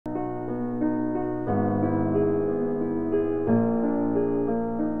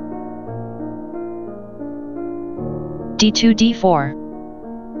d2 d4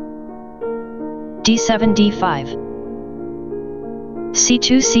 d7 d5 c2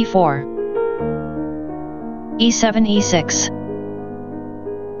 c4 e7 e6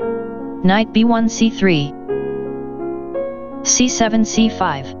 knight b1 c3 c7 c5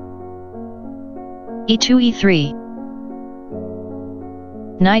 e2 e3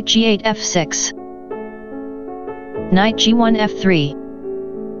 knight g8 f6 knight g1 f3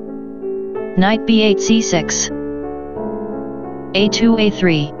 knight b8 c6 a2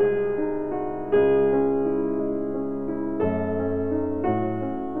 a3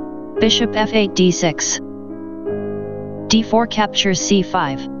 bishop f8 d6 d4 captures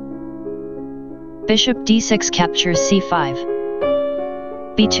c5 bishop d6 captures c5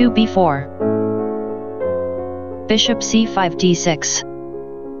 b2 b4 bishop c5 d6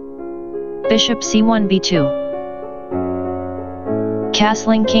 bishop c1 b2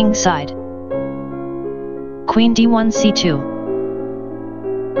 castling king side queen d1 c2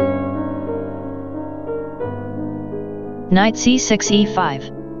 knight c6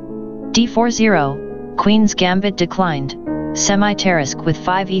 e5 d4 0 queen's gambit declined Semi-Tarrasch with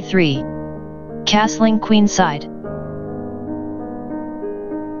 5 e3 castling queen side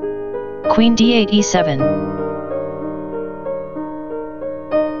queen d8 e7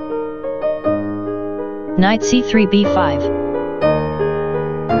 knight c3 b5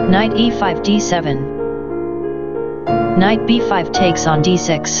 knight e5 d7 knight b5 takes on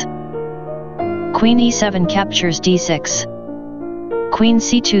d6 queen e7 captures d6 queen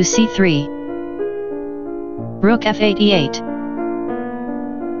c2 c3 rook f8 e8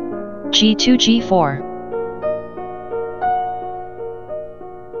 g2 g4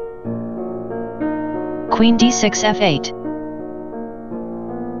 queen d6 f8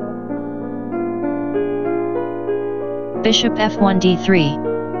 bishop f1 d3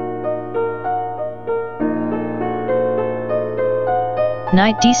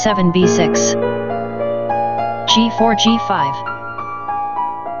 knight d7 b6 g4 g5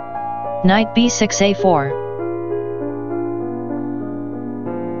 knight b6 a4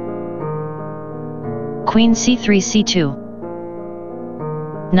 queen c3 c2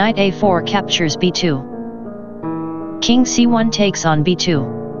 knight a4 captures b2 king c1 takes on b2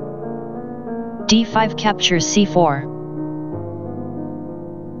 d5 captures c4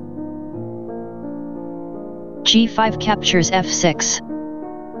 g5 captures f6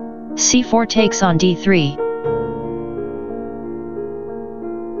 c4 takes on d3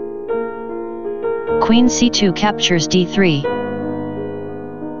 queen c2 captures d3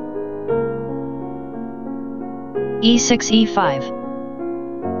 e6 e5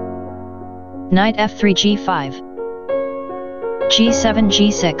 knight f3 g5 g7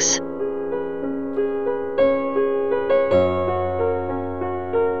 g6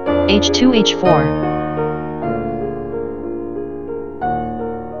 h2 h4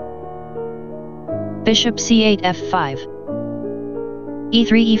 bishop c8 f5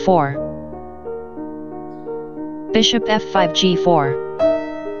 e3 e4 bishop f5 g4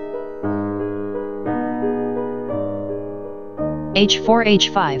 h4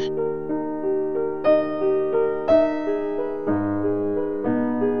 h5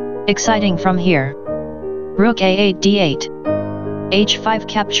 exciting from here rook a8 d8 h5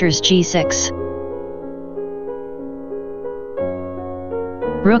 captures g6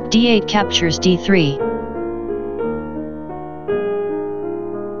 rook d8 captures d3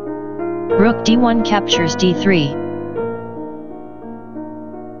 rook d1 captures d3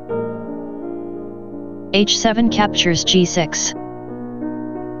 h7 captures g6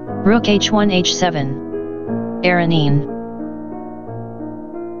 rook h1 h7 Aronin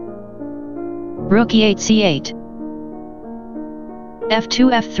rook e8 c8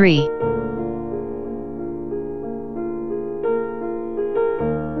 f2 f3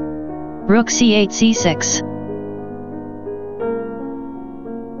 rook c8 c6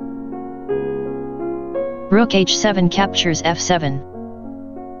 rook h7 captures f7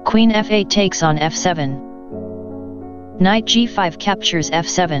 queen f8 takes on f7 knight g5 captures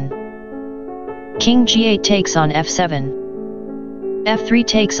f7 king g8 takes on f7 f3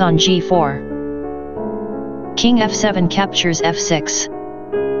 takes on g4 king f7 captures f6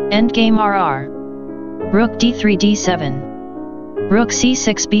 endgame RR rook d3 d7 rook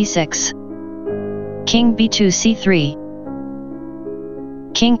c6 b6 king b2 c3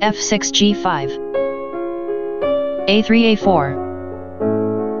 king f6 g5 a3 a4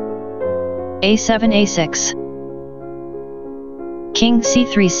 a7 a6 king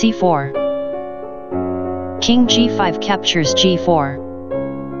c3 c4 king g5 captures g4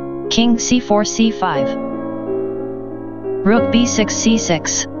 king c4 c5 rook b6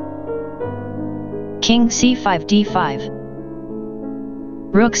 c6 King c5 d5.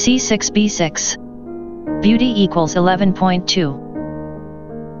 Rook c6 b6. Beauty equals 11.2.